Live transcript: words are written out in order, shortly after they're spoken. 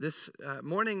This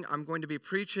morning I'm going to be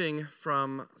preaching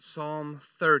from Psalm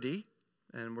 30,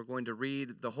 and we're going to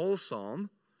read the whole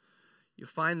psalm. You'll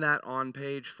find that on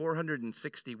page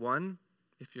 461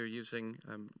 if you're using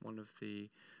one of the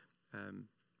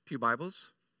Pew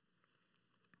Bibles.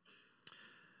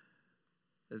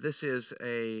 This is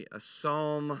a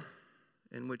psalm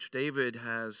in which David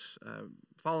has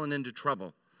fallen into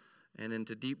trouble and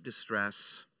into deep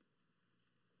distress.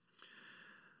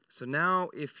 So now,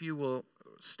 if you will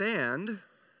stand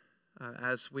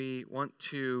as we want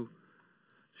to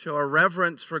show our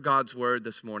reverence for God's word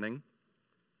this morning,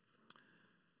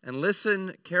 and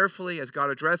listen carefully as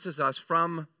God addresses us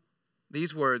from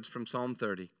these words from Psalm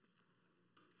 30.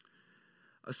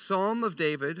 A psalm of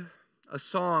David, a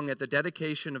song at the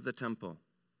dedication of the temple.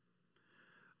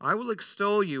 I will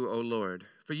extol you, O Lord,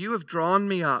 for you have drawn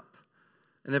me up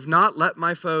and have not let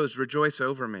my foes rejoice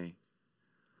over me.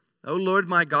 O Lord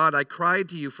my God, I cried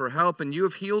to you for help, and you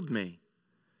have healed me.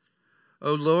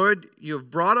 O Lord, you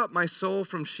have brought up my soul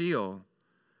from Sheol.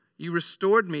 You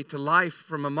restored me to life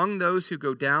from among those who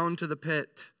go down to the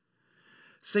pit.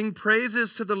 Sing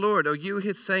praises to the Lord, O you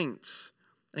his saints,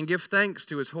 and give thanks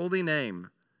to his holy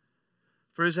name.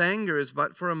 For his anger is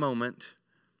but for a moment,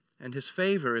 and his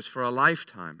favor is for a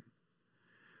lifetime.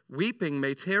 Weeping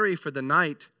may tarry for the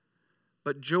night,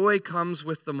 but joy comes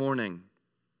with the morning.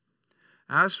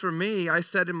 As for me, I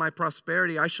said in my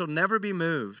prosperity, I shall never be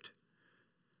moved.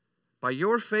 By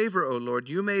your favor, O Lord,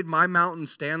 you made my mountain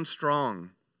stand strong.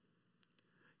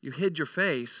 You hid your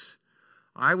face.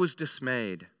 I was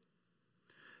dismayed.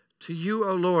 To you,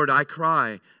 O Lord, I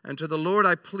cry, and to the Lord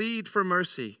I plead for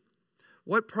mercy.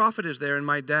 What profit is there in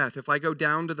my death if I go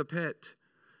down to the pit?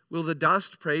 Will the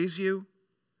dust praise you?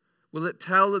 Will it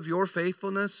tell of your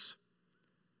faithfulness?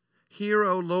 Hear,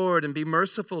 O Lord, and be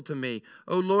merciful to me.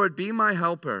 O Lord, be my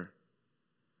helper.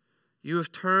 You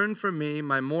have turned for me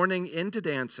my mourning into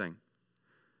dancing.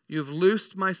 You have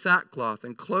loosed my sackcloth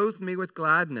and clothed me with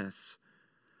gladness,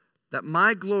 that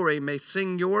my glory may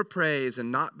sing your praise and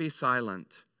not be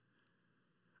silent.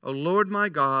 O Lord my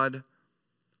God,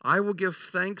 I will give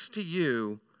thanks to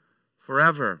you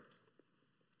forever.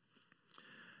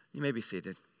 You may be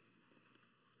seated.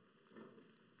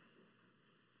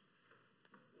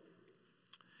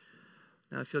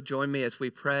 Now, if you'll join me as we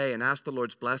pray and ask the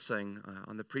Lord's blessing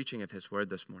on the preaching of his word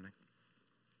this morning.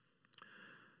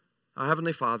 Our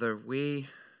Heavenly Father, we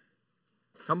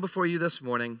come before you this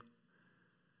morning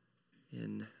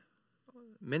in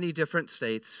many different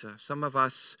states, some of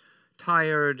us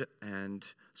tired and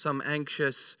some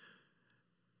anxious,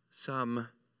 some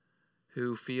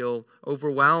who feel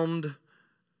overwhelmed,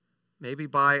 maybe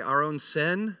by our own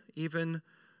sin even,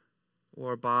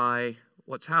 or by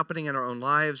what's happening in our own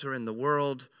lives or in the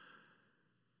world.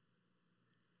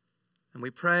 And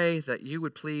we pray that you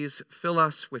would please fill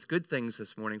us with good things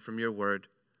this morning from your word.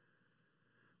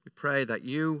 We pray that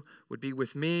you would be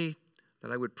with me,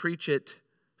 that I would preach it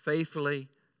faithfully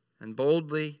and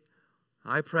boldly.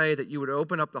 I pray that you would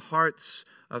open up the hearts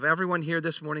of everyone here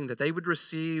this morning, that they would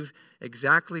receive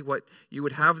exactly what you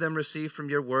would have them receive from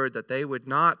your word, that they would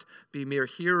not be mere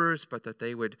hearers, but that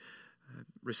they would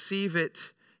receive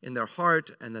it in their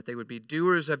heart, and that they would be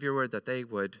doers of your word, that they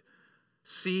would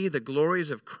see the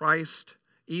glories of Christ,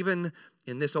 even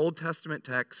in this Old Testament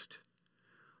text,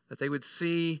 that they would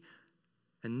see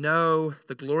and know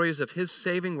the glories of his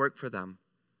saving work for them,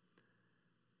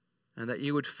 and that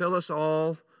you would fill us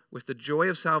all with the joy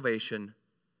of salvation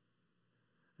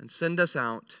and send us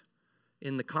out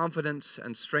in the confidence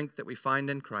and strength that we find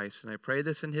in Christ. And I pray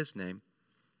this in his name.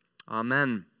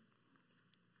 Amen.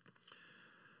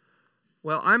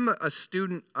 Well, I'm a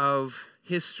student of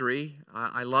history.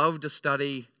 I love to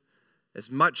study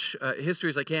as much history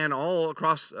as I can, all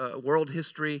across world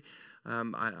history.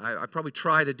 I probably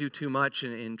try to do too much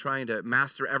in trying to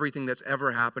master everything that's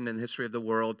ever happened in the history of the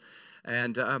world.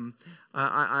 And I'm,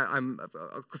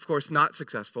 of course, not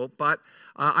successful, but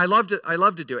I love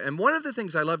to do it. And one of the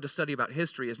things I love to study about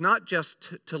history is not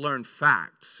just to learn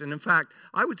facts. And in fact,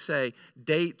 I would say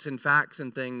dates and facts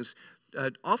and things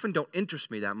often don't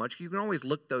interest me that much. You can always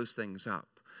look those things up.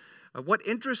 What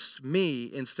interests me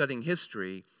in studying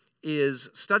history is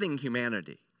studying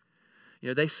humanity. You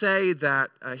know, they say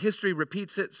that history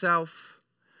repeats itself.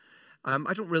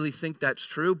 I don't really think that's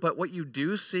true, but what you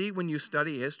do see when you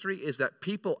study history is that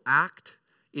people act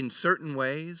in certain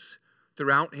ways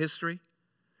throughout history.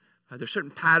 There's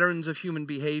certain patterns of human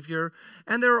behavior,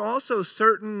 and there are also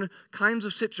certain kinds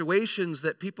of situations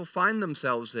that people find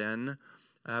themselves in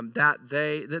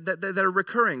that are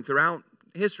recurring throughout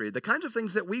history, the kinds of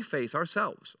things that we face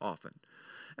ourselves often.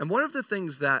 And one of the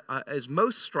things that is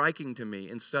most striking to me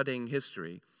in studying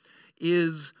history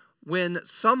is when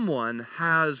someone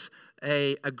has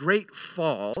a great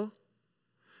fall,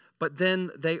 but then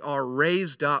they are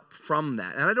raised up from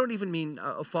that. And I don't even mean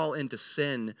a fall into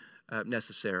sin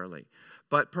necessarily,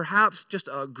 but perhaps just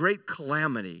a great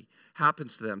calamity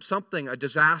happens to them. Something, a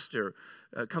disaster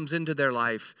comes into their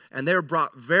life, and they're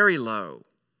brought very low.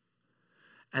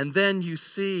 And then you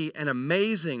see an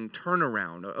amazing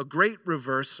turnaround, a great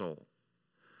reversal.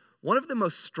 One of the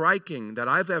most striking that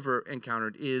I've ever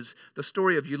encountered is the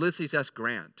story of Ulysses S.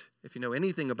 Grant. If you know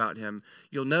anything about him,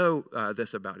 you'll know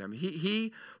this about him.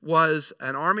 He was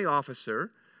an Army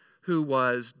officer who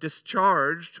was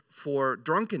discharged for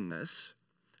drunkenness,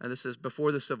 and this is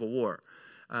before the Civil War.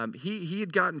 He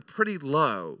had gotten pretty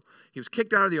low. He was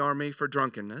kicked out of the Army for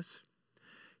drunkenness.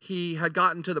 He had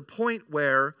gotten to the point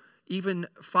where even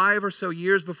 5 or so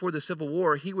years before the Civil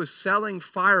War, he was selling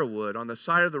firewood on the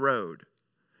side of the road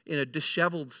in a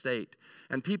disheveled state.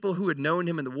 And people who had known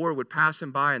him in the war would pass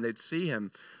him by and they'd see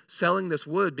him selling this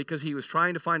wood because he was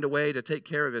trying to find a way to take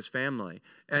care of his family.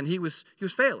 And he was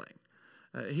failing.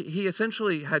 He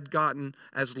essentially had gotten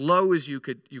as low as you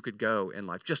could go in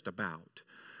life, just about.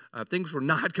 Things were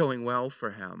not going well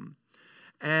for him.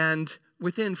 And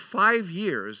within 5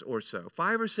 years or so,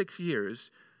 5 or 6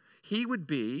 years, he would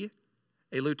be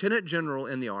a lieutenant general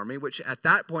in the Army, which at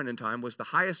that point in time was the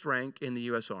highest rank in the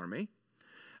U.S. Army.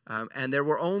 And there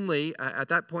were only, at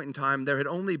that point in time, there had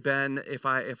only been, if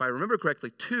I remember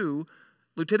correctly, 2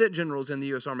 lieutenant generals in the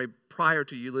U.S. Army prior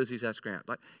to Ulysses S. Grant.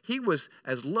 Like, he was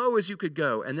as low as you could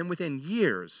go, and then within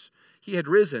years, he had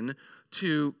risen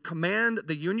to command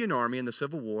the Union Army in the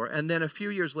Civil War, and then a few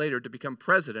years later to become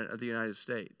president of the United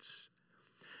States.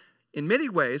 In many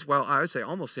ways, well, I would say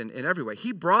almost in every way,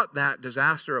 he brought that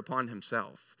disaster upon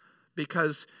himself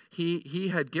because he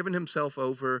had given himself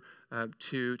over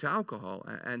to alcohol,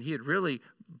 and he had really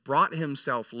brought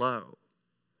himself low.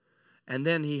 And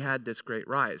then he had this great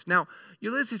rise. Now,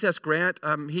 Ulysses S. Grant,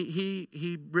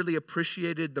 he really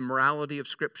appreciated the morality of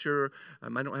Scripture. I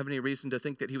don't have any reason to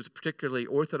think that he was a particularly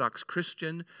Orthodox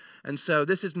Christian. And so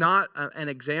this is not an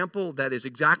example that is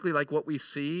exactly like what we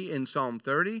see in Psalm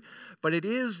 30, but it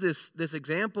is this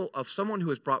example of someone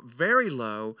who is brought very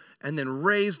low and then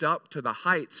raised up to the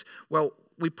heights. Well,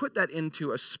 we put that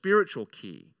into a spiritual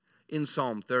key in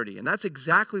Psalm 30, and that's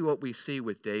exactly what we see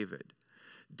with David.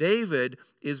 David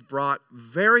is brought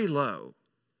very low,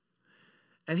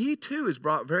 and he too is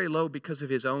brought very low because of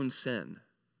his own sin.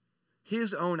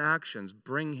 His own actions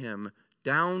bring him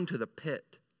down to the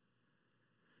pit.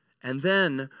 And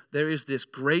then there is this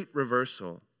great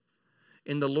reversal.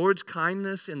 In the Lord's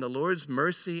kindness, in the Lord's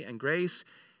mercy and grace,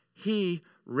 he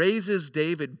raises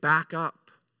David back up.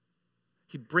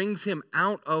 He brings him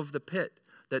out of the pit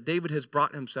that David has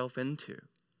brought himself into.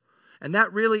 And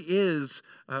that really is,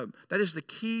 that is the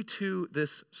key to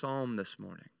this psalm this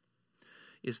morning,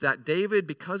 is that David,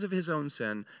 because of his own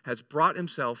sin, has brought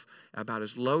himself about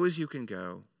as low as you can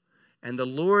go, and the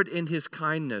Lord in his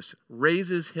kindness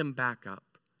raises him back up,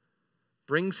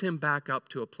 brings him back up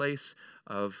to a place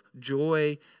of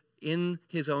joy in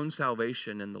his own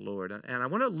salvation in the Lord. And I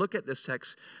want to look at this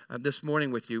text this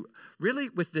morning with you, really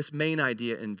with this main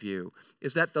idea in view,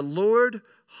 is that the Lord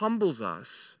humbles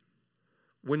us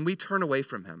when we turn away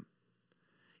from him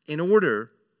in order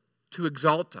to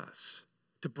exalt us,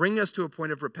 to bring us to a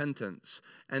point of repentance,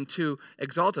 and to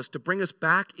exalt us, to bring us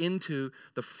back into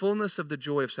the fullness of the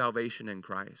joy of salvation in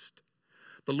Christ.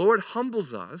 The Lord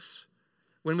humbles us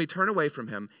when we turn away from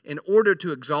him in order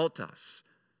to exalt us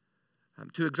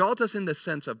in the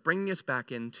sense of bringing us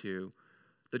back into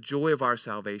the joy of our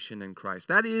salvation in Christ.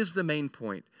 That is the main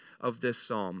point of this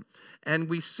psalm. And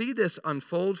we see this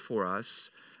unfold for us,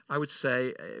 I would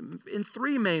say, in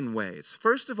 3 main ways.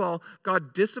 First of all,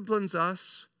 God disciplines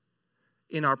us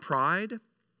in our pride.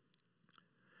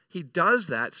 He does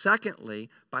that, secondly,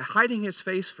 by hiding his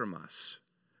face from us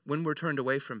when we're turned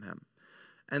away from him.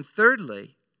 And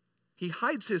thirdly, he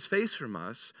hides his face from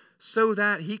us so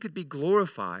that he could be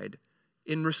glorified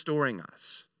in restoring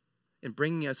us, in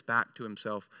bringing us back to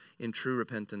himself in true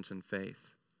repentance and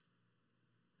faith.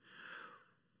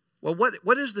 Well,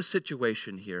 what is the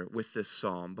situation here with this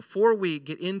psalm? Before we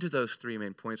get into those 3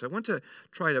 main points, I want to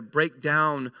try to break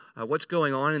down what's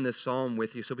going on in this psalm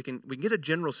with you so we can get a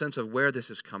general sense of where this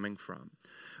is coming from.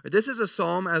 This is a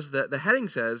psalm, as the heading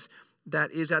says,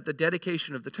 that is at the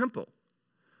dedication of the temple.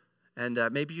 And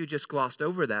maybe you just glossed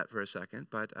over that for a second,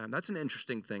 but that's an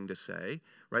interesting thing to say,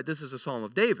 right? This is a psalm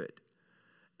of David.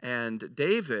 And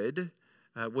David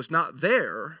was not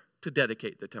there to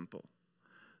dedicate the temple.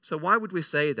 So why would we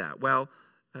say that? Well,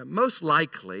 most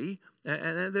likely,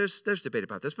 and there's debate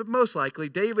about this, but most likely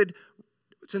David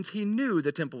since he knew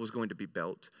the temple was going to be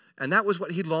built, and that was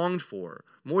what he longed for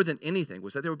more than anything,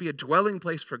 was that there would be a dwelling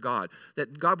place for God,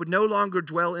 that God would no longer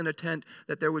dwell in a tent,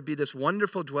 that there would be this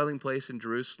wonderful dwelling place in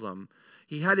Jerusalem.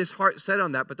 He had his heart set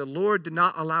on that, but the Lord did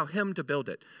not allow him to build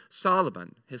it.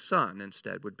 Solomon, his son,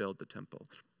 instead would build the temple.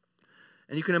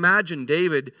 And you can imagine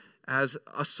David as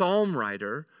a psalm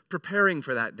writer preparing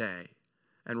for that day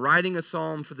and writing a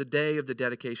psalm for the day of the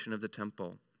dedication of the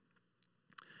temple.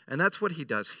 And that's what he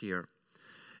does here.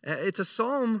 It's a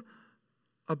psalm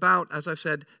about, as I've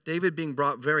said, David being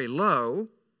brought very low.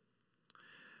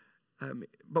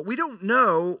 But we don't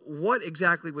know what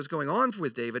exactly was going on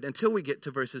with David until we get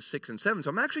to verses 6 and 7. So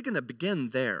I'm actually going to begin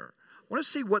there. I want to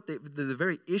see what the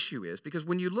very issue is, because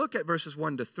when you look at verses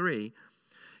 1 to 3,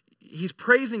 he's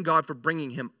praising God for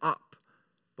bringing him up.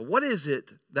 But what is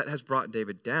it that has brought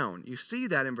David down? You see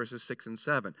that in verses 6 and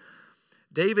 7.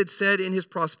 David said in his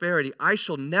prosperity, I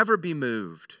shall never be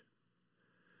moved.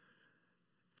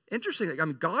 Interesting,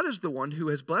 God is the one who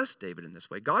has blessed David in this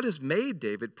way. God has made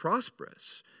David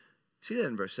prosperous. See that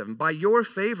in verse 7. By your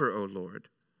favor, O Lord,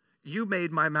 you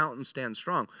made my mountain stand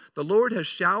strong. The Lord has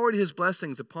showered his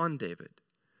blessings upon David,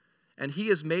 and he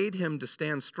has made him to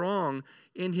stand strong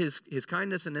in his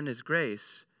kindness and in his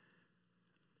grace.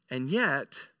 And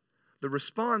yet, the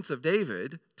response of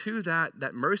David to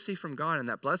that mercy from God and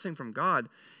that blessing from God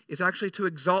is actually to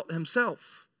exalt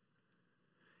himself.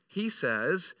 He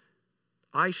says,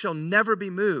 I shall never be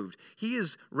moved. He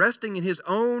is resting in his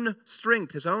own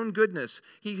strength, his own goodness.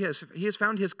 He has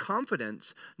found his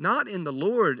confidence not in the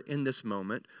Lord in this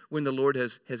moment when the Lord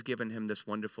has given him this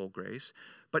wonderful grace,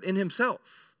 but in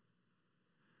himself.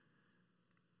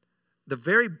 The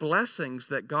very blessings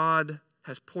that God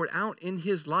has poured out in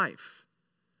his life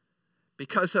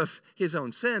because of his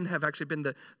own sin have actually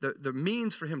been the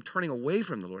means for him turning away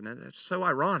from the Lord. Now, that's so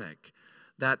ironic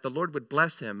that the Lord would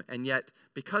bless him, and yet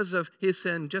because of his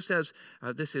sin, just as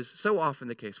this is so often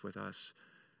the case with us,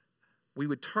 we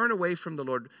would turn away from the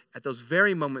Lord at those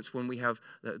very moments when we have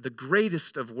the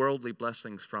greatest of worldly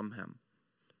blessings from him.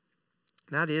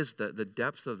 That is the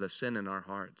depth of the sin in our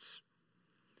hearts.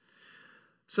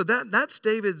 So that's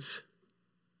David's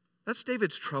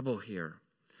trouble here,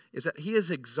 is that he has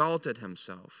exalted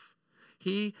himself.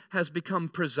 He has become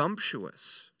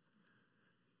presumptuous,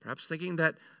 perhaps thinking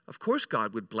that, of course,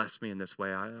 God would bless me in this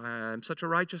way. I'm such a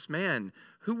righteous man.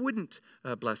 Who wouldn't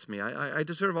bless me? I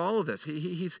deserve all of this.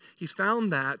 He's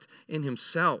found that in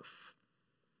himself.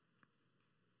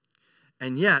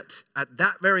 And yet, at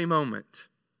that very moment,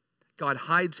 God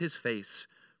hides his face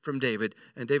from David,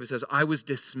 and David says, I was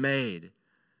dismayed.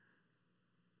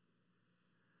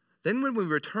 Then when we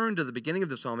return to the beginning of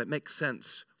the psalm, it makes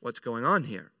sense what's going on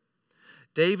here.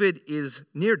 David is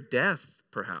near death,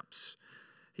 perhaps.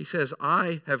 He says,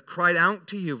 I have cried out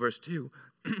to you, verse 2,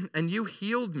 and you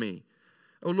healed me.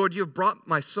 O Lord, you have brought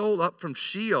my soul up from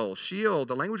Sheol. Sheol,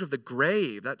 the language of the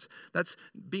grave. That's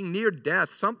being near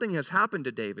death. Something has happened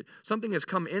to David. Something has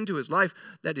come into his life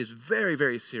that is very,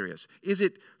 very serious. Is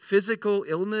it physical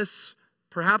illness?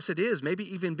 Perhaps it is. Maybe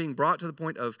even being brought to the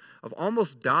point of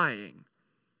almost dying.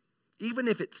 Even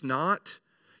if it's not,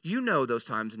 you know those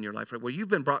times in your life, right, where you've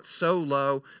been brought so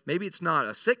low, maybe it's not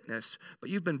a sickness,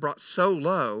 but you've been brought so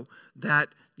low that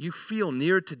you feel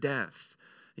near to death.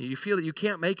 You feel that you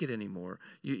can't make it anymore.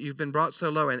 You've been brought so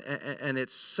low, and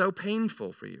it's so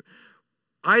painful for you.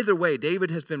 Either way, David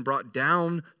has been brought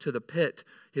down to the pit.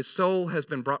 His soul has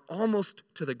been brought almost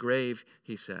to the grave,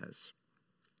 he says.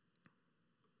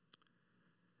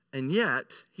 And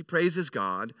yet, he praises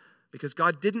God because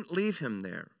God didn't leave him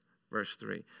there. Verse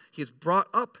 3, he's brought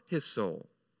up his soul.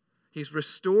 He's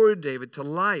restored David to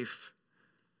life.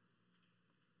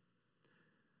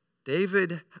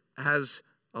 David has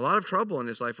a lot of trouble in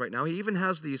his life right now. He even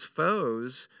has these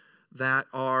foes that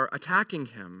are attacking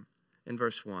him in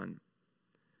verse 1.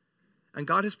 And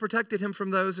God has protected him from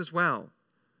those as well.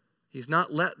 He's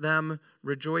not let them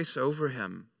rejoice over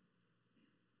him.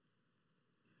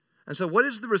 And so what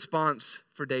is the response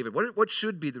for David? What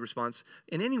should be the response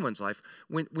in anyone's life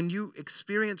when you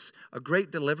experience a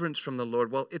great deliverance from the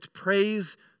Lord? Well, it's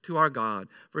praise to our God.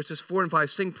 Verses 4 and 5,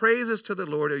 sing praises to the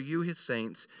Lord, O you his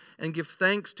saints, and give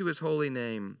thanks to his holy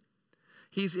name.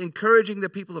 He's encouraging the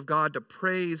people of God to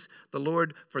praise the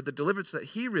Lord for the deliverance that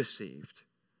he received.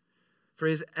 For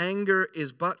his anger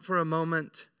is but for a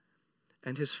moment,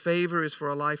 and his favor is for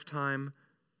a lifetime.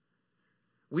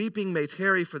 Weeping may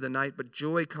tarry for the night, but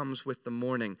joy comes with the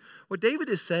morning. What David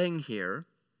is saying here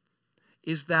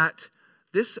is that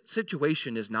this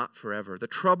situation is not forever. The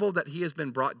trouble that he has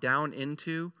been brought down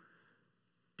into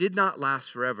did not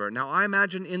last forever. Now, I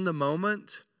imagine in the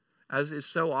moment, as is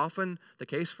so often the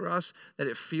case for us, that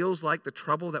it feels like the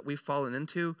trouble that we've fallen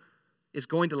into is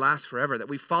going to last forever, that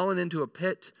we've fallen into a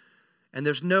pit and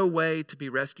there's no way to be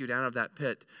rescued out of that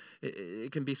pit.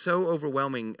 It can be so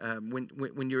overwhelming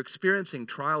when you're experiencing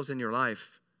trials in your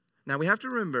life. Now, we have to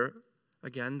remember,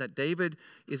 again, that David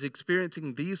is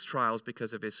experiencing these trials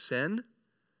because of his sin.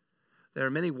 There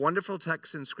are many wonderful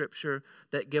texts in Scripture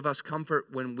that give us comfort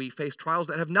when we face trials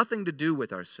that have nothing to do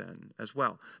with our sin as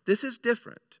well. This is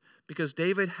different because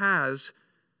David has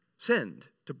sinned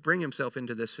to bring himself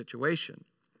into this situation.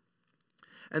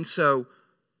 And so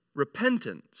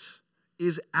repentance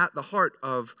is at the heart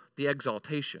of the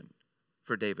exaltation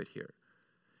for David here.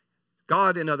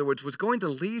 God, in other words, was going to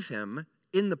leave him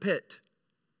in the pit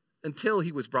until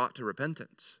he was brought to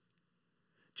repentance,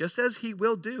 just as he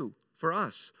will do for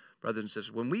us, brothers and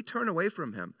sisters. When we turn away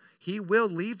from him, he will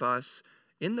leave us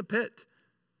in the pit,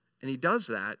 and he does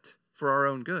that for our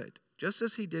own good, just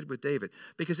as he did with David,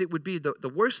 because it would be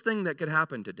the worst thing that could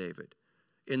happen to David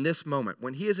in this moment,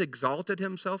 when he has exalted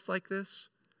himself like this,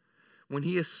 when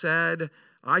he has said,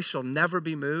 I shall never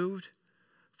be moved,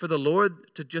 for the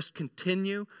Lord to just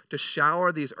continue to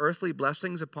shower these earthly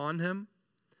blessings upon him,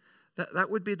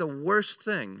 that would be the worst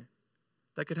thing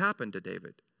that could happen to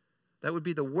David. That would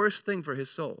be the worst thing for his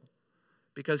soul,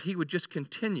 because he would just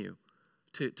continue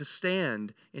to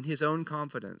stand in his own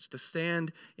confidence, to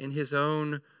stand in his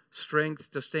own strength,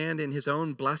 to stand in his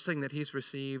own blessing that he's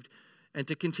received, and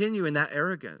to continue in that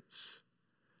arrogance.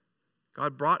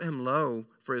 God brought him low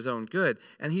for his own good,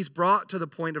 and he's brought to the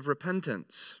point of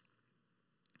repentance.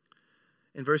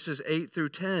 In verses 8 through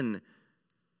 10,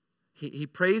 he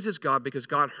praises God because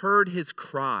God heard his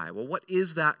cry. Well, what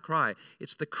is that cry?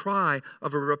 It's the cry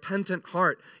of a repentant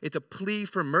heart. It's a plea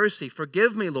for mercy.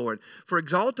 Forgive me, Lord, for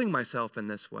exalting myself in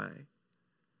this way.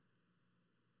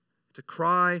 It's a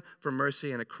cry for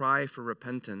mercy and a cry for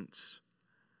repentance.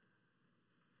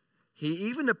 He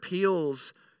even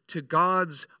appeals to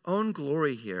God's own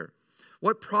glory here.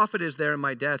 What profit is there in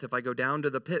my death if I go down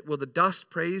to the pit? Will the dust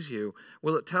praise you?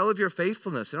 Will it tell of your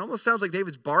faithfulness? It almost sounds like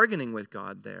David's bargaining with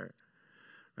God there.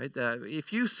 Right?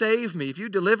 If you save me, if you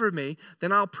deliver me,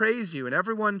 then I'll praise you, and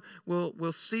everyone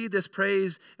will see this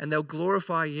praise and they'll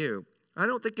glorify you. I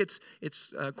don't think it's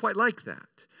quite like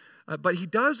that. But he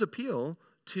does appeal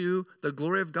to the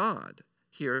glory of God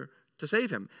here to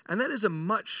save him. And that is a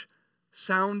much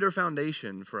sounder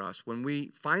foundation for us when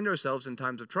we find ourselves in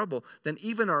times of trouble than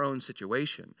even our own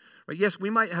situation. Right? Yes, we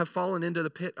might have fallen into the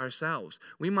pit ourselves.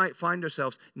 We might find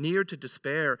ourselves near to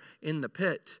despair in the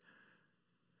pit.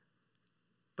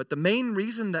 But the main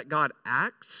reason that God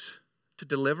acts to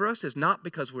deliver us is not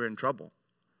because we're in trouble.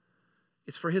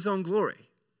 It's for his own glory.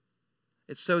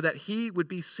 It's so that he would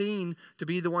be seen to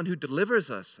be the one who delivers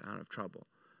us out of trouble.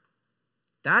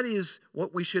 That is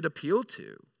what we should appeal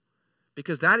to,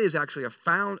 because that is actually a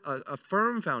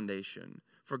firm foundation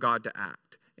for God to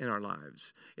act in our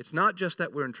lives. It's not just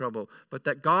that we're in trouble, but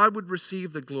that God would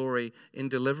receive the glory in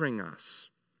delivering us.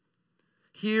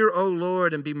 Hear, O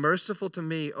Lord, and be merciful to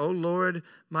me, O Lord,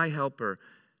 my helper.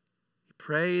 He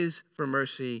prays for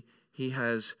mercy. He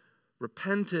has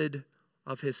repented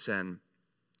of his sin.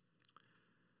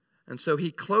 And so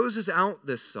he closes out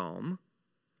this psalm,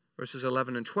 verses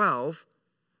 11 and 12,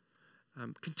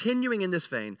 continuing in this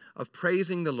vein of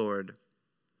praising the Lord,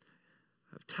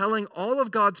 of telling all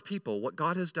of God's people what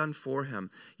God has done for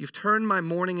him. You've turned my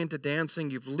mourning into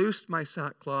dancing. You've loosed my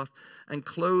sackcloth and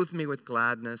clothed me with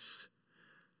gladness,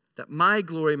 that my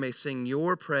glory may sing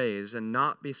your praise and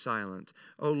not be silent.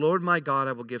 O Lord my God,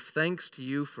 I will give thanks to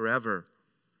you forever.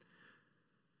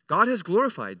 God has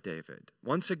glorified David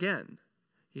once again.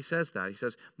 He says that. He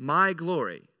says, my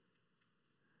glory.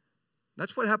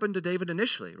 That's what happened to David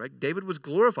initially, right? David was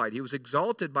glorified. He was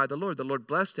exalted by the Lord. The Lord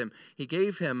blessed him. He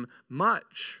gave him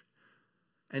much.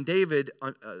 And David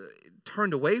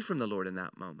turned away from the Lord in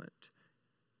that moment.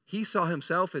 He saw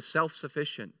himself as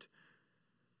self-sufficient.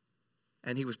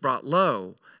 And he was brought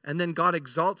low. And then God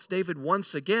exalts David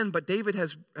once again, but David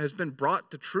has been brought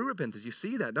to true repentance. You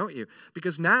see that, don't you?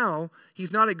 Because now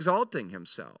he's not exalting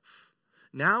himself.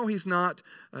 Now he's not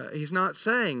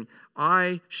saying,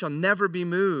 I shall never be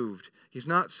moved. He's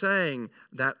not saying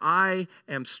that I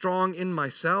am strong in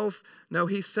myself. No,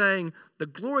 he's saying, the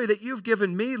glory that you've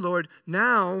given me, Lord,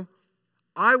 now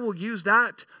I will use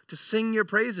that to sing your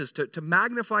praises, to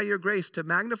magnify your grace, to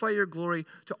magnify your glory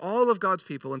to all of God's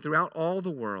people and throughout all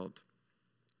the world.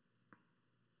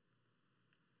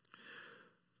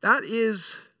 That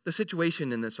is the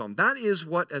situation in this psalm. That is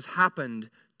what has happened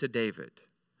to David.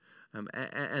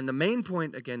 And the main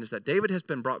point, again, is that David has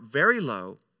been brought very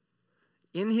low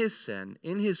in his sin,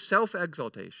 in his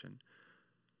self-exaltation,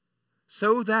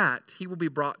 so that he will be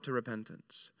brought to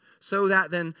repentance, so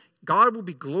that then God will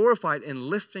be glorified in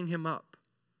lifting him up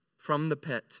from the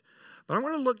pit. But I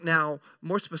want to look now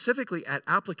more specifically at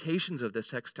applications of this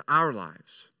text to our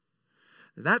lives.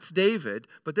 That's David,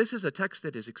 but this is a text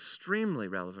that is extremely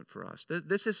relevant for us.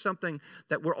 This is something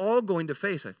that we're all going to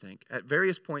face, I think, at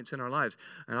various points in our lives.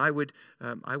 And I would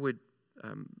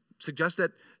suggest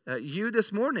that you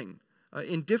this morning,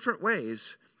 in different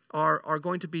ways, are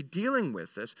going to be dealing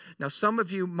with this. Now, some of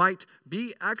you might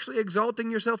be actually exalting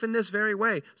yourself in this very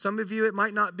way. Some of you, it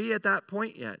might not be at that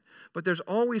point yet. But there's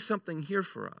always something here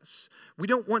for us. We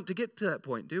don't want to get to that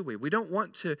point, do we? We don't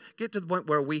want to get to the point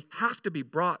where we have to be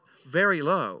brought very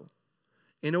low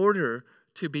in order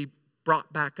to be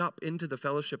brought back up into the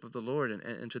fellowship of the Lord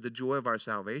and to the joy of our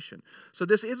salvation. So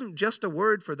this isn't just a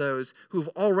word for those who've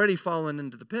already fallen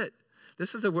into the pit.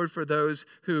 This is a word for those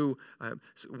who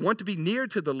want to be near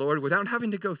to the Lord without having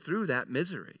to go through that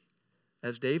misery,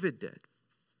 as David did.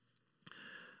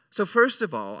 So first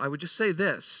of all, I would just say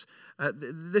this.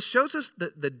 This shows us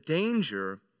the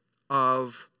danger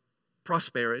of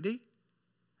prosperity,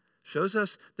 shows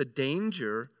us the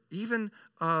danger even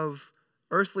of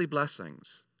earthly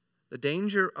blessings, the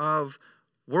danger of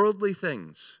worldly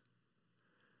things.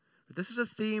 This is a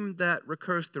theme that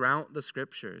recurs throughout the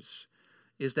Scriptures,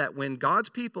 is that when God's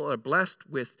people are blessed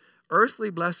with earthly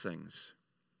blessings,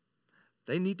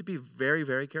 they need to be very,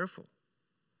 very careful.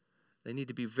 They need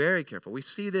to be very careful. We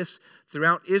see this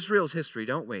throughout Israel's history,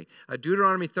 don't we?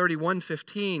 Deuteronomy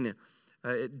 31:15,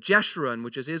 Jeshurun,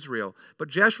 which is Israel. But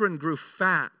Jeshurun grew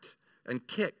fat and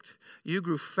kicked. You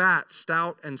grew fat,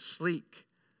 stout, and sleek.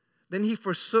 Then he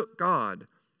forsook God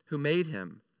who made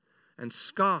him and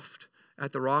scoffed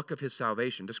at the rock of his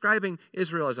salvation, describing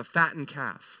Israel as a fattened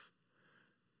calf.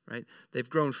 Right? They've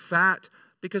grown fat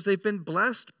because they've been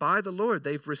blessed by the Lord.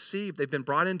 They've been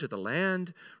brought into the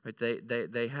land. Right?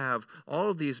 They have all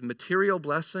of these material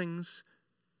blessings.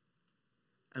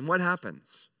 And what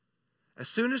happens? As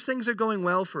soon as things are going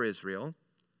well for Israel,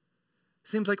 it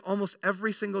seems like almost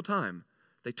every single time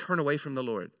they turn away from the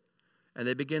Lord and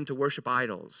they begin to worship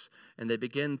idols and they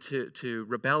begin to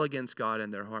rebel against God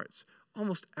in their hearts.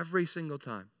 Almost every single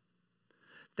time.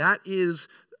 That is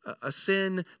a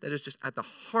sin that is just at the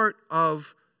heart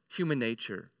of human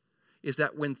nature, is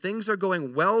that when things are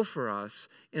going well for us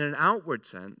in an outward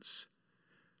sense,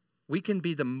 we can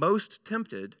be the most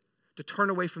tempted to turn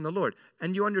away from the Lord.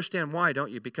 And you understand why, don't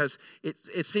you? Because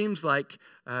it seems like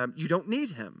you don't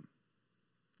need him.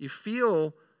 You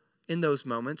feel in those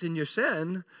moments, in your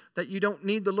sin, that you don't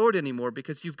need the Lord anymore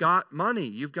because you've got money,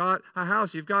 you've got a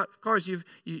house, you've got cars,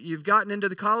 you've gotten into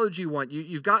the college you want,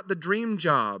 you've got the dream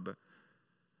job.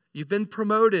 You've been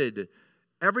promoted.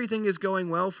 Everything is going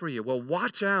well for you. Well,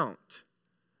 watch out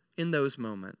in those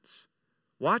moments.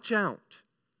 Watch out.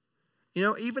 You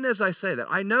know, even as I say that,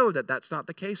 I know that that's not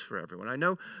the case for everyone. I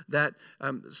know that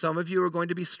some of you are going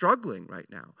to be struggling right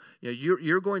now. You know,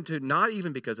 you're going to, not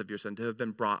even because of your sin, to have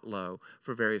been brought low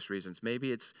for various reasons.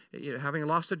 Maybe it's having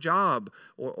lost a job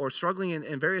or struggling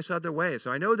in various other ways.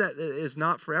 So I know that is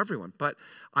not for everyone. But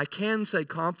I can say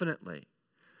confidently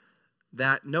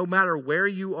that no matter where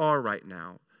you are right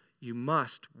now, you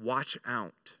must watch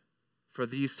out for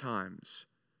these times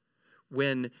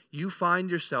when you find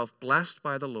yourself blessed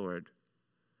by the Lord,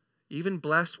 even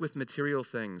blessed with material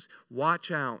things.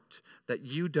 Watch out that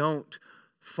you don't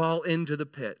fall into the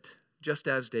pit, just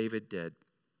as David did.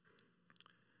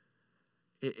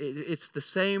 It's the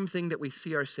same thing that we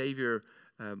see our Savior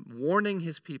warning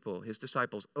his people, his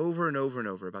disciples, over and over and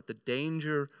over about the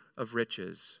danger of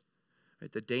riches.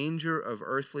 Right? The danger of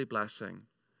earthly blessing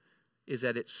is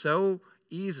that it so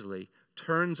easily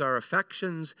turns our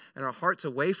affections and our hearts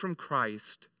away from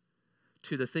Christ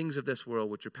to the things of this world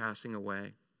which are passing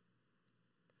away.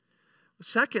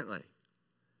 Secondly,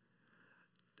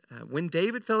 when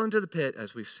David fell into the pit,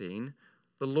 as we've seen,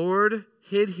 the Lord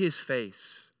hid his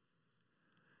face.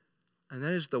 And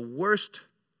that is the worst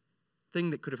thing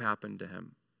that could have happened to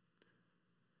him.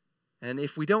 And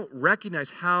if we don't recognize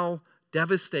how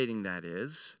devastating that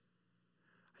is,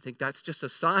 I think that's just a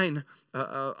sign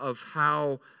of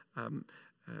how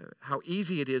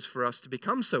easy it is for us to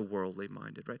become so worldly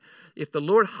minded, right? If the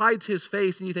Lord hides his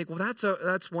face and you think, well,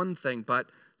 that's one thing, but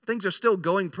things are still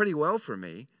going pretty well for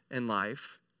me in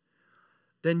life,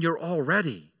 then you're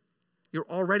already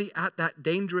at that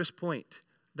dangerous point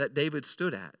that David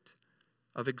stood at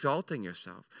of exalting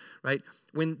yourself, right?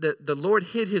 When the Lord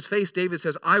hid his face, David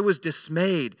says, I was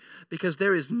dismayed, because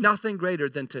there is nothing greater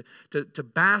than to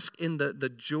bask in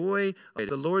the joy of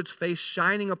the Lord's face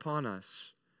shining upon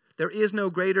us. There is no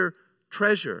greater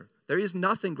treasure There is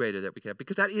nothing greater that we can have,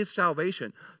 because that is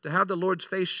salvation. To have the Lord's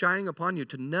face shining upon you,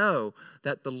 to know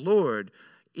that the Lord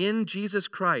in Jesus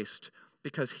Christ,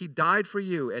 because he died for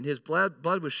you and his blood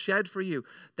was shed for you,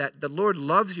 that the Lord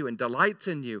loves you and delights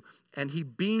in you, and he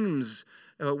beams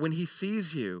when he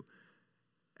sees you,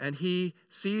 and he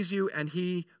sees you and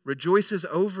he rejoices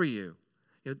over you.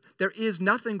 There is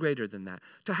nothing greater than that.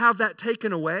 To have that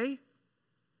taken away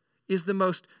is the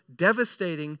most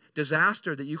devastating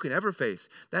disaster that you can ever face.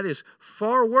 That is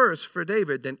far worse for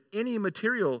David than any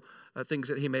material things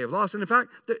that he may have lost. And in fact,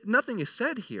 nothing is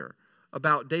said here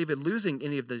about David losing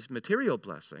any of these material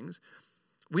blessings.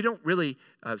 We don't really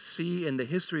see in the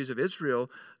histories of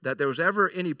Israel that there was ever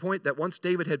any point that once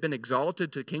David had been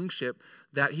exalted to kingship,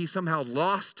 that he somehow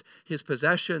lost his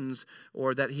possessions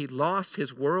or that he lost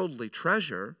his worldly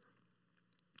treasure.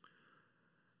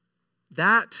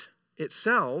 That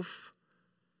itself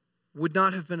would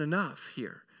not have been enough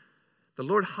here. The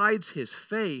Lord hides his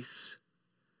face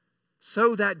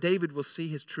so that David will see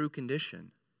his true condition.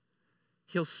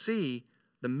 He'll see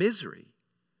the misery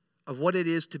of what it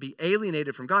is to be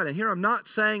alienated from God. And here I'm not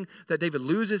saying that David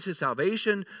loses his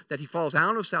salvation, that he falls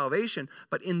out of salvation,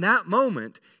 but in that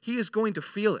moment, he is going to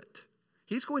feel it.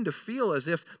 He's going to feel as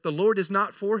if the Lord is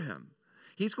not for him.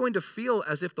 He's going to feel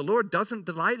as if the Lord doesn't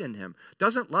delight in him,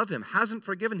 doesn't love him, hasn't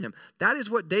forgiven him. That is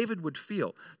what David would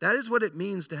feel. That is what it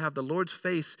means to have the Lord's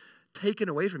face taken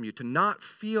away from you, to not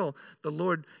feel the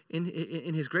Lord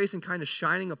in his grace and kindness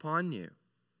shining upon you.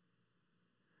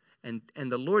 And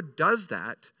the Lord does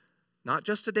that, not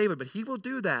just to David, but he will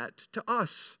do that to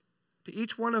us, to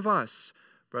each one of us,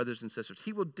 brothers and sisters.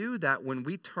 He will do that when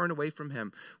we turn away from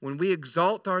him, when we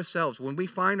exalt ourselves, when we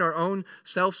find our own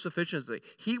self-sufficiency.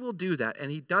 He will do that,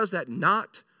 and he does that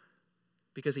not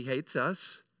because he hates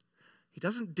us. He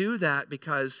doesn't do that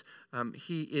because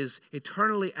he is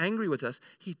eternally angry with us.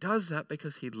 He does that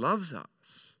because he loves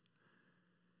us.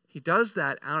 He does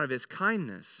that out of his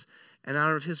kindness and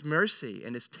out of his mercy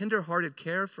and his tender-hearted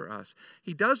care for us.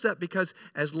 He does that because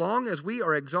as long as we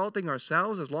are exalting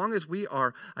ourselves, as long as we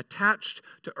are attached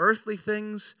to earthly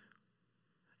things,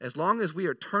 as long as we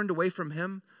are turned away from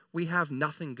him, we have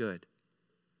nothing good.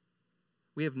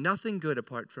 We have nothing good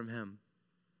apart from him.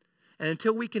 And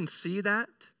until we can see that,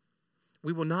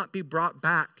 we will not be brought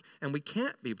back, and we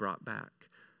can't be brought back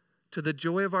to the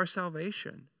joy of our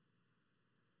salvation.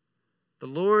 The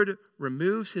Lord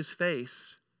removes his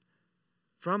face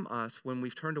from us when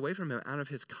we've turned away from him out of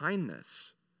his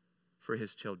kindness for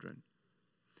his children.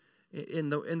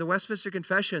 In the Westminster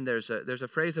Confession, there's a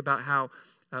phrase about how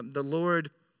the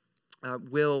Lord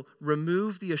will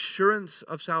remove the assurance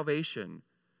of salvation,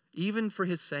 even for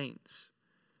his saints,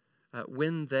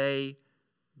 when they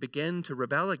begin to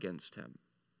rebel against him.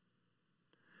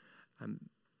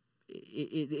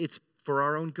 It's for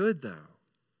our own good, though.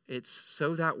 It's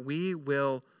so that we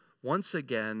will once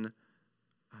again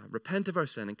repent of our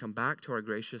sin and come back to our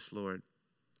gracious Lord.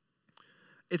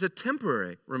 It's a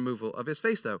temporary removal of his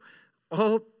face, though.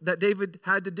 All that David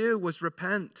had to do was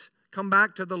repent, come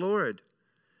back to the Lord,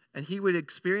 and he would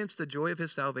experience the joy of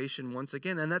his salvation once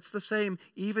again. And that's the same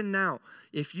even now.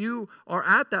 If you are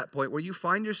at that point where you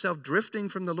find yourself drifting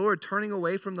from the Lord, turning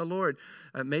away from the Lord,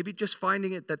 maybe just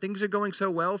finding it that things are going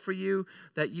so well for you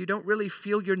that you don't really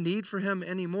feel your need for him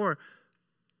anymore,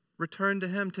 return to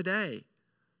him today.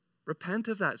 Repent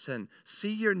of that sin.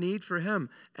 See your need for him,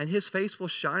 and his face will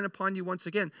shine upon you once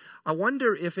again. I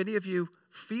wonder if any of you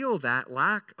feel that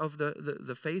lack of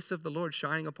the face of the Lord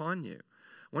shining upon you.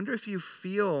 I wonder if you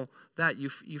feel that. You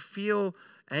feel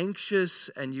anxious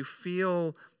and you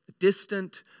feel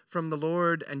distant from the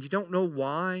Lord, and you don't know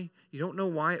why. You don't know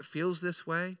why it feels this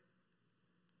way.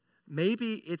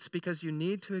 Maybe it's because you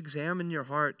need to examine your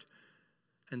heart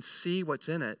and see what's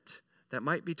in it that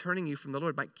might be turning you from the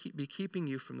Lord, might be keeping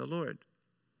you from the Lord.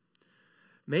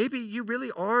 Maybe you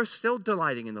really are still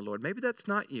delighting in the Lord. Maybe that's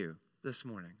not you this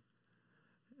morning.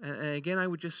 And again, I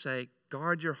would just say,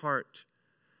 guard your heart,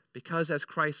 because as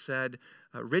Christ said,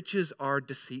 riches are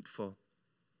deceitful.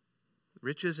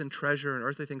 Riches and treasure and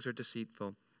earthly things are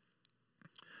deceitful.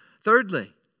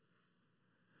 Thirdly,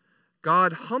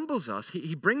 God humbles us.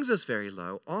 He brings us very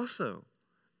low also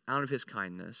out of his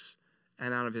kindness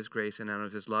and out of his grace and out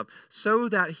of his love, so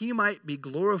that he might be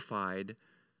glorified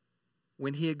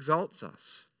when he exalts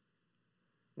us,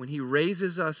 when he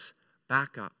raises us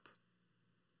back up.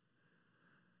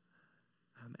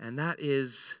 And that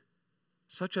is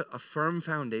such a firm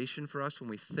foundation for us when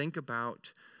we think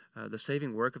about the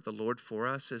saving work of the Lord for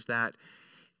us, is that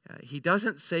he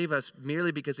doesn't save us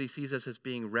merely because he sees us as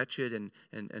being wretched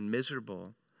and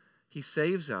miserable. He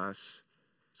saves us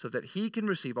so that he can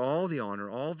receive all the honor,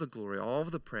 all the glory, all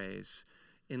the praise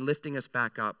in lifting us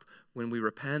back up when we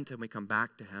repent and we come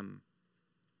back to him.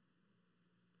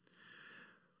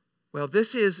 Well,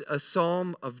 this is a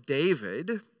psalm of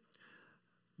David,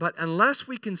 but unless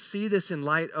we can see this in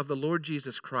light of the Lord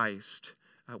Jesus Christ,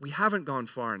 we haven't gone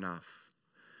far enough.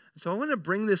 So I want to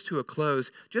bring this to a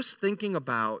close just thinking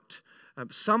about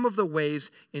some of the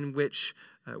ways in which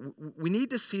we need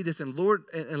to see this in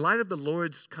light of the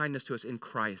Lord's kindness to us in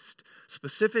Christ.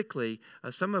 Specifically,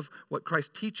 some of what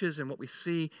Christ teaches and what we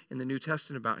see in the New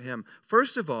Testament about him.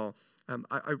 First of all,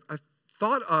 I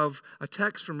thought of a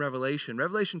text from Revelation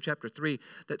chapter 3,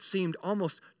 that seemed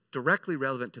almost directly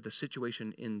relevant to the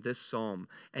situation in this psalm,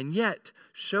 and yet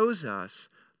shows us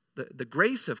the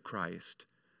grace of Christ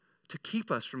to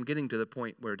keep us from getting to the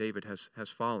point where David has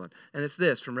fallen. And it's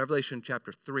this, from Revelation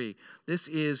chapter 3. This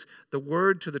is the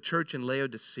word to the church in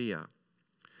Laodicea.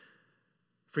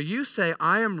 For you say,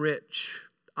 I am rich,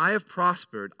 I have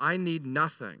prospered, I need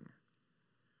nothing.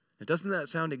 And doesn't that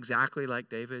sound exactly like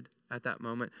David at that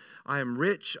moment? I am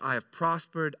rich, I have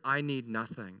prospered, I need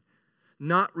nothing.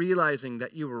 Not realizing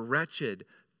that you were wretched,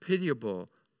 pitiable,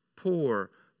 poor,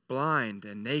 blind,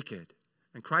 and naked.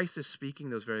 And Christ is speaking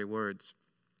those very words.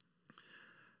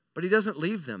 But he doesn't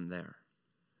leave them there.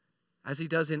 As he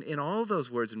does in all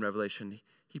those words in Revelation,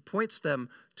 he points them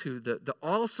to the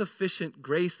all-sufficient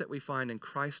grace that we find in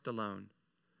Christ alone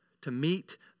to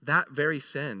meet that very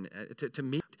sin, to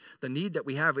meet the need that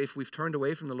we have if we've turned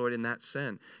away from the Lord in that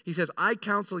sin. He says, I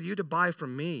counsel you to buy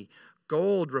from me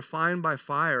gold refined by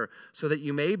fire so that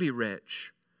you may be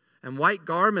rich, and white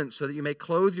garments so that you may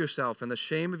clothe yourself, and the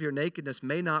shame of your nakedness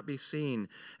may not be seen,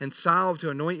 and salve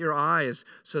to anoint your eyes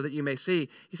so that you may see.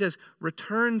 He says,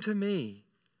 return to me.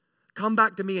 Come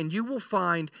back to me, and you will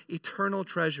find eternal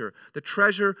treasure, the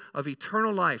treasure of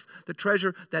eternal life, the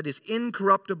treasure that is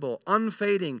incorruptible,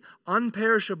 unfading,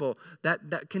 unperishable,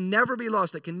 that can never be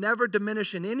lost, that can never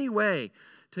diminish in any way,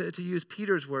 to use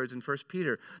Peter's words in 1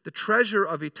 Peter. The treasure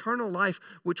of eternal life,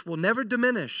 which will never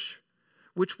diminish,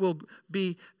 which will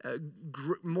be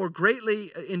more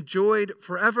greatly enjoyed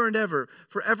forever and ever.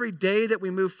 For every day that we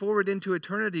move forward into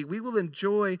eternity, we will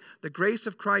enjoy the grace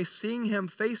of Christ, seeing him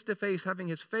face to face, having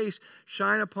his face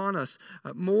shine upon us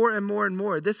more and more and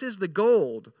more. This is the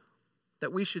gold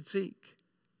that we should seek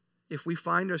if we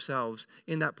find ourselves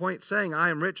in that point, saying, I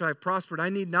am rich, I have prospered, I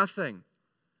need nothing.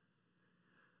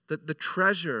 The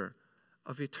treasure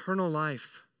of eternal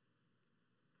life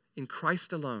in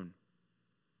Christ alone,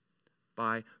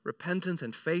 by repentance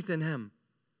and faith in him.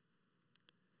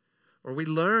 Or we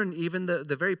learn even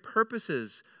the very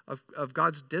purposes of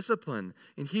God's discipline.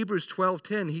 In Hebrews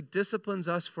 12:10, he disciplines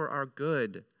us for our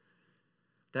good,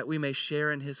 that we may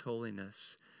share in his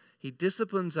holiness. He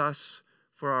disciplines us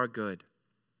for our good.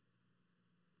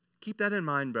 Keep that in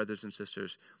mind, brothers and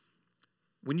sisters.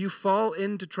 When you fall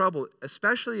into trouble,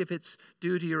 especially if it's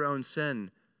due to your own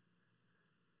sin,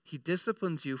 he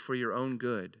disciplines you for your own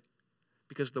good.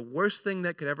 Because the worst thing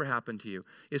that could ever happen to you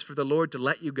is for the Lord to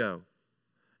let you go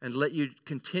and let you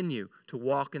continue to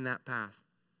walk in that path.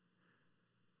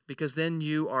 Because then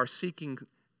you are seeking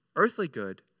earthly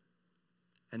good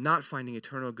and not finding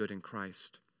eternal good in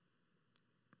Christ.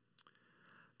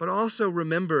 But also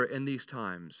remember in these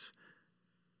times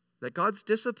that God's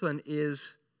discipline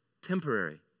is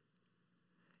temporary.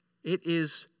 It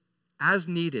is as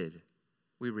needed,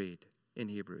 we read in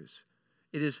Hebrews.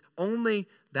 It is only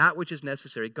that which is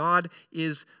necessary. God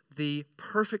is the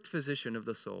perfect physician of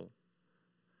the soul.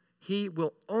 He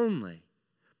will only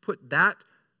put that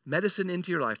medicine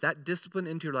into your life, that discipline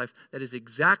into your life, that is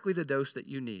exactly the dose that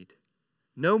you need.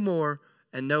 No more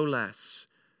and no less.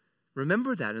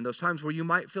 Remember that in those times where you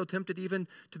might feel tempted even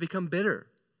to become bitter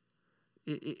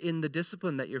in the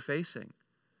discipline that you're facing.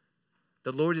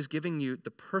 The Lord is giving you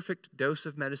the perfect dose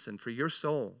of medicine for your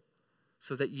soul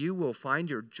so that you will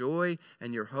find your joy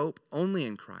and your hope only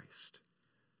in Christ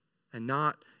and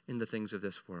not in the things of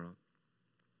this world.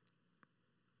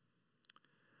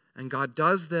 And God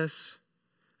does this,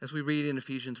 as we read in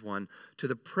Ephesians 1, to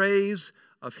the praise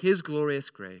of his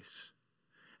glorious grace.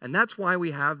 And that's why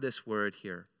we have this word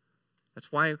here.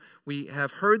 That's why we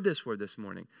have heard this word this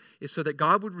morning, is so that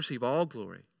God would receive all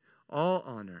glory, all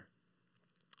honor,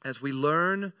 as we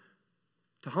learn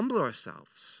to humble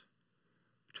ourselves,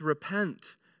 to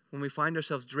repent when we find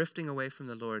ourselves drifting away from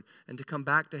the Lord, and to come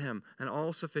back to him, an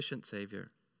all-sufficient Savior.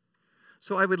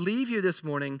 So I would leave you this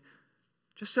morning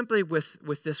just simply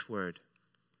with this word.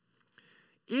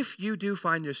 If you do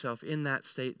find yourself in that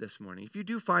state this morning, if you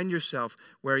do find yourself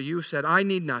where you said, I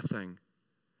need nothing,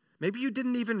 maybe you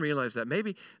didn't even realize that.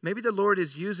 Maybe the Lord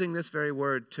is using this very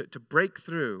word to break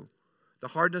through the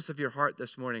hardness of your heart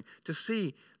this morning, to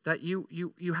see that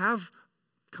you have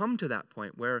come to that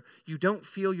point where you don't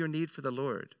feel your need for the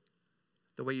Lord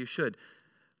the way you should,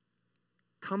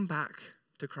 come back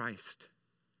to Christ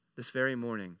this very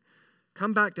morning.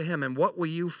 Come back to him, and what will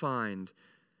you find?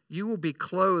 You will be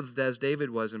clothed, as David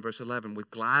was in verse 11, with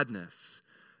gladness,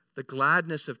 the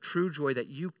gladness of true joy that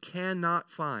you cannot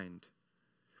find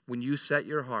when you set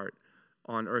your heart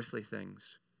on earthly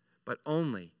things, but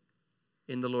only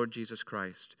in the Lord Jesus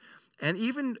Christ. And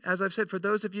even, as I've said, for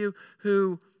those of you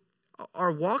who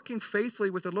are walking faithfully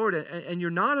with the Lord, and you're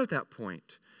not at that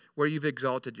point where you've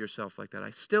exalted yourself like that,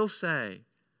 I still say,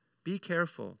 be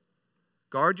careful.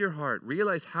 Guard your heart.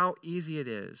 Realize how easy it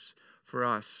is for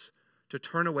us to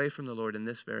turn away from the Lord in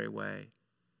this very way.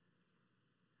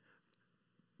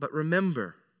 But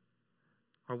remember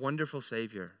our wonderful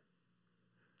Savior.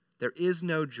 There is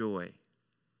no joy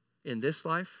in this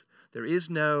life. There is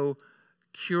no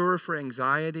cure for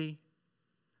anxiety.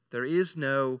 There is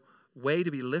no way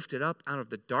to be lifted up out of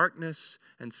the darkness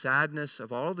and sadness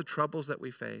of all the troubles that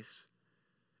we face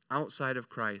outside of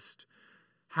Christ.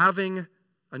 Having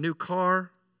a new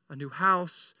car, a new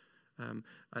house,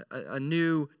 a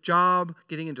new job,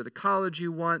 getting into the college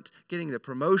you want, getting the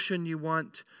promotion you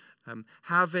want,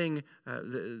 having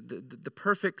the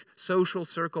perfect social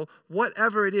circle,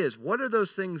 whatever it is. What are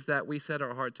those things that we set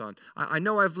our hearts on? I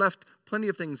know I've left plenty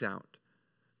of things out.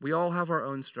 We all have our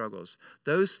own struggles.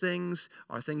 Those things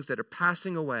are things that are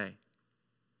passing away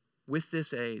with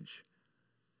this age.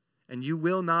 And you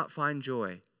will not find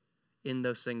joy in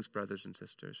those things, brothers and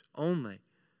sisters, only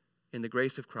in the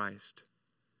grace of Christ,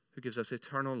 who gives us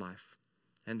eternal life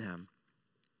in him.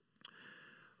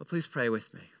 Well, please pray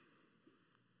with me.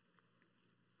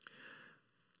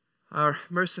 Our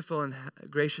merciful and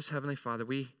gracious Heavenly Father,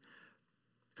 we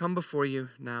come before you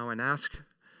now and ask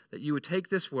that you would take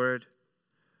this word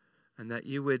and that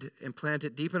you would implant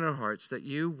it deep in our hearts, that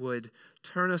you would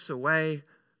turn us away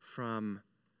from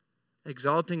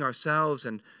exalting ourselves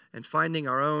and finding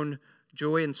our own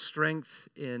joy and strength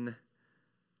in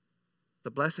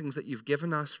the blessings that you've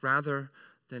given us rather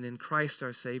than in Christ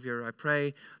our Savior. I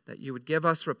pray that you would give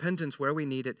us repentance where we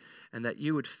need it and that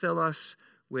you would fill us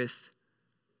with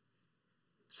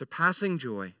surpassing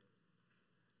joy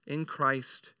in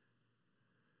Christ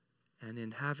and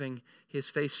in having his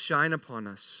face shine upon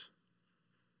us.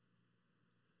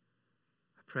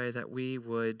 I pray that we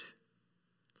would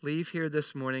leave here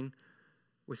this morning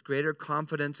with greater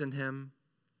confidence in him,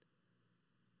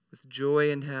 with joy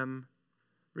in him,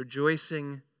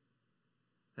 rejoicing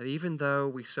that even though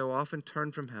we so often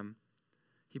turn from him,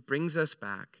 he brings us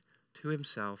back to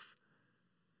himself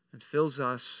and fills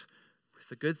us with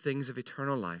the good things of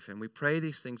eternal life. And we pray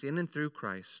these things in and through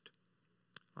Christ.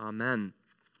 Amen.